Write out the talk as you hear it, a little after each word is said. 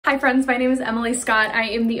Hi friends, my name is Emily Scott. I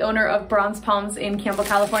am the owner of Bronze Palms in Campbell,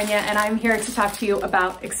 California, and I'm here to talk to you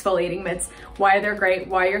about exfoliating mitts, why they're great,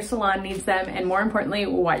 why your salon needs them, and more importantly,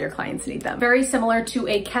 why your clients need them. Very similar to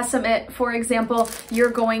a Kessa mitt, for example, you're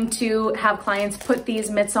going to have clients put these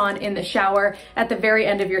mitts on in the shower at the very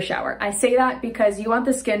end of your shower. I say that because you want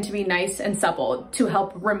the skin to be nice and supple to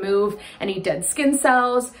help remove any dead skin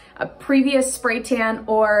cells, a previous spray tan,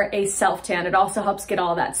 or a self tan. It also helps get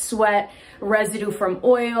all that sweat, residue from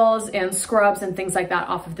oils and scrubs and things like that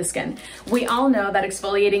off of the skin. We all know that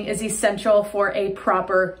exfoliating is essential for a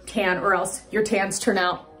proper tan, or else your tans turn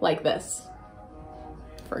out like this,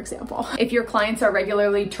 for example. If your clients are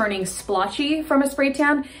regularly turning splotchy from a spray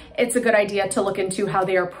tan, it's a good idea to look into how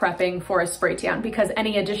they are prepping for a spray tan, because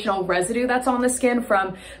any additional residue that's on the skin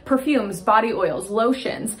from perfumes, body oils,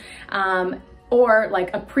 lotions, or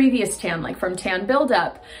like a previous tan, like from tan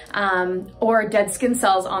buildup, or dead skin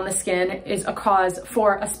cells on the skin is a cause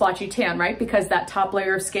for a splotchy tan, right? Because that top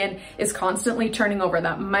layer of skin is constantly turning over.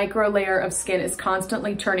 That micro layer of skin is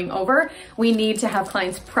constantly turning over. We need to have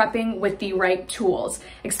clients prepping with the right tools.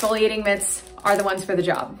 Exfoliating mitts are the ones for the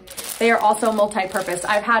job. They are also multi-purpose.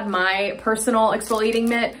 I've had my personal exfoliating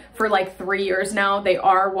mitt for like 3 years now. They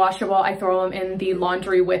are washable. I throw them in the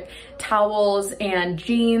laundry with towels and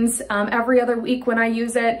jeans every other week when I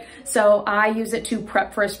use it. So I use it to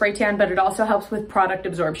prep for a spray tan, but it also helps with product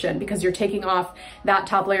absorption because you're taking off that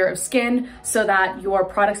top layer of skin so that your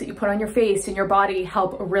products that you put on your face and your body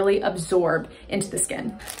help really absorb into the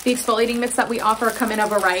skin. The exfoliating mitts that we offer come in a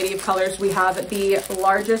variety of colors. We have the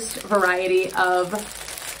largest variety of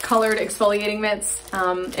colored exfoliating mitts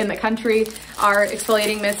in the country. Our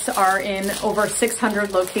exfoliating mitts are in over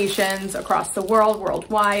 600 locations across the world,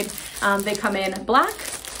 worldwide. They come in black,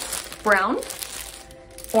 brown,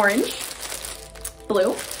 orange,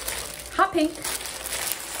 blue, hot pink,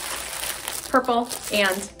 purple,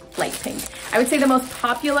 and light pink. I would say the most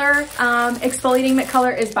popular exfoliating mitt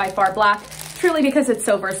color is by far black, truly because it's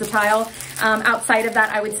so versatile. Outside of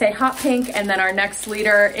that, I would say hot pink, and then our next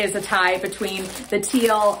leader is a tie between the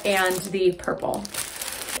teal and the purple.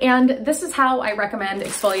 And this is how I recommend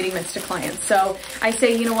exfoliating mitts to clients. So I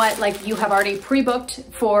say, you know what, like you have already pre-booked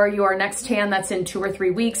for your next tan that's in 2 or 3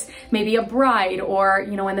 weeks, maybe a bride, or,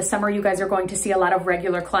 you know, in the summer, you guys are going to see a lot of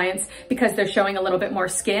regular clients because they're showing a little bit more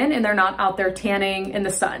skin and they're not out there tanning in the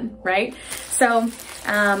sun, right? So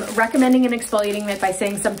recommending an exfoliating mitt by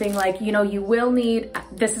saying something like, you know, you will need,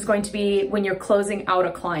 this is going to be when you're closing out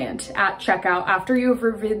a client at checkout, after you've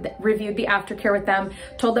reviewed the aftercare with them,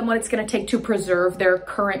 told them what it's gonna take to preserve their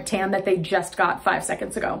current tan that they just got 5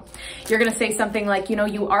 seconds ago. You're gonna say something like, you know,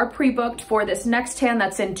 you are pre-booked for this next tan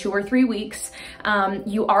that's in 2 or 3 weeks.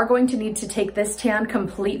 You are going to need to take this tan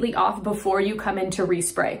completely off before you come in to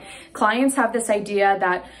respray. Clients have this idea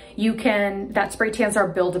that that spray tans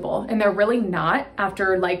are buildable, and they're really not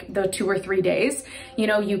after like the 2 or 3 days. You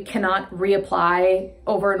know, you cannot reapply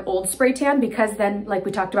over an old spray tan because then, like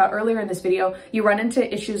we talked about earlier in this video, you run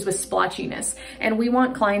into issues with splotchiness. And we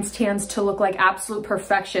want clients' tans to look like absolute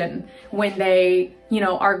perfection when they, you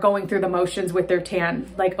know, are going through the motions with their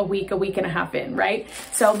tan like a week and a half in, right?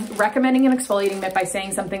 So recommending an exfoliating mitt by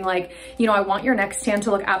saying something like, you know, I want your next tan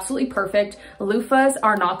to look absolutely perfect. Loofahs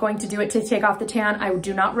are not going to do it to take off the tan. I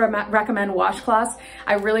do not recommend washcloths.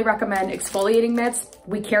 I really recommend exfoliating mitts.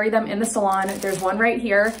 We carry them in the salon. There's one right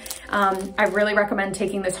here. I really recommend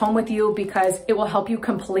taking this home with you because it will help you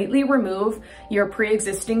completely remove your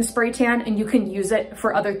pre-existing spray tan, and you can use it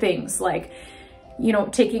for other things like, you know,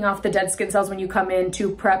 taking off the dead skin cells when you come in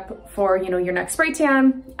to prep for, you know, your next spray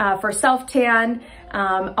tan, for self tan,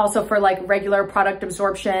 also for like regular product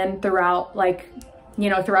absorption throughout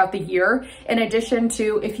throughout the year. In addition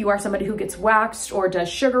to, if you are somebody who gets waxed or does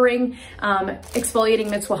sugaring, exfoliating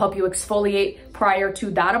mitts will help you exfoliate prior to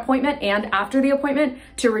that appointment and after the appointment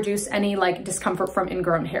to reduce any like discomfort from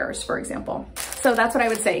ingrown hairs, for example. So that's what I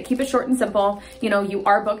would say. Keep it short and simple. You know, you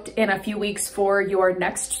are booked in a few weeks for your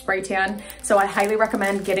next spray tan. So I highly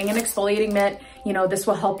recommend getting an exfoliating mitt. You know, this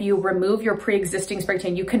will help you remove your pre-existing spray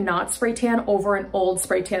tan. You cannot spray tan over an old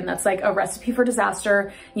spray tan. That's like a recipe for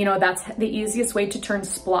disaster. You know, that's the easiest way to turn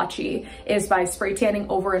splotchy is by spray tanning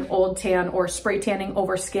over an old tan or spray tanning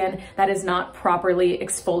over skin that is not properly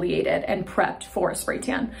exfoliated and prepped for a spray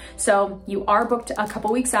tan. So you are booked a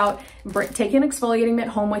couple weeks out. Take an exfoliating mitt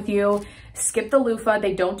home with you. Skip the loofah.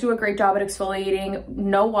 They don't do a great job at exfoliating.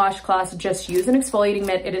 No washcloths, just use an exfoliating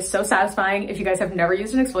mitt. It is so satisfying. If you guys have never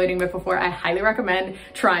used an exfoliating mitt before, I highly recommend recommend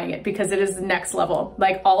trying it because it is next level.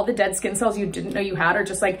 Like all the dead skin cells you didn't know you had are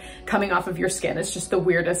just like coming off of your skin. It's just the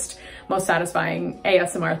weirdest, most satisfying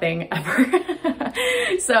ASMR thing ever.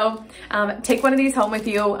 So take one of these home with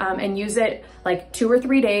you and use it like 2 or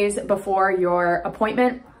 3 days before your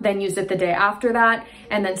appointment, then use it the day after that,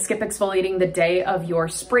 and then skip exfoliating the day of your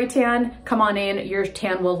spray tan. Come on in, your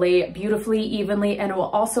tan will lay beautifully, evenly, and it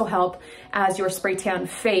will also help as your spray tan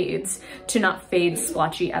fades to not fade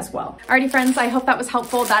splotchy as well. Alrighty friends, I hope that was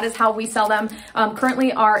helpful. That is how we sell them.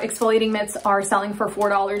 Currently our exfoliating mitts are selling for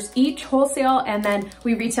 $4 each wholesale, and then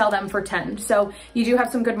we retail them for $10. So you do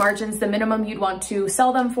have some good margins. The minimum you'd want to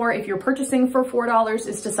sell them for if you're purchasing for $4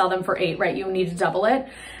 is to sell them for $8, right? You need to double it.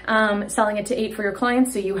 Selling it to $8 for your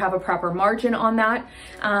clients so you have a proper margin on that.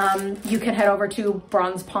 You can head over to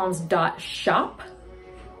bronzepalms.shop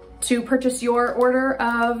to purchase your order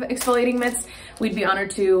of exfoliating mitts. We'd be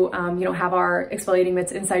honored to have our exfoliating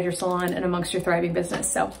mitts inside your salon and amongst your thriving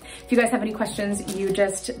business. So if you guys have any questions, you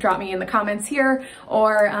just drop me in the comments here,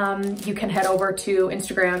 or you can head over to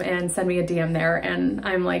Instagram and send me a DM there, and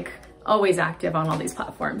I'm like always active on all these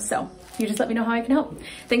platforms. So you just let me know how I can help.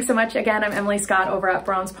 Thanks so much. Again, I'm Emily Scott over at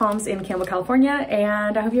Bronze Palms in Campbell, California,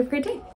 and I hope you have a great day.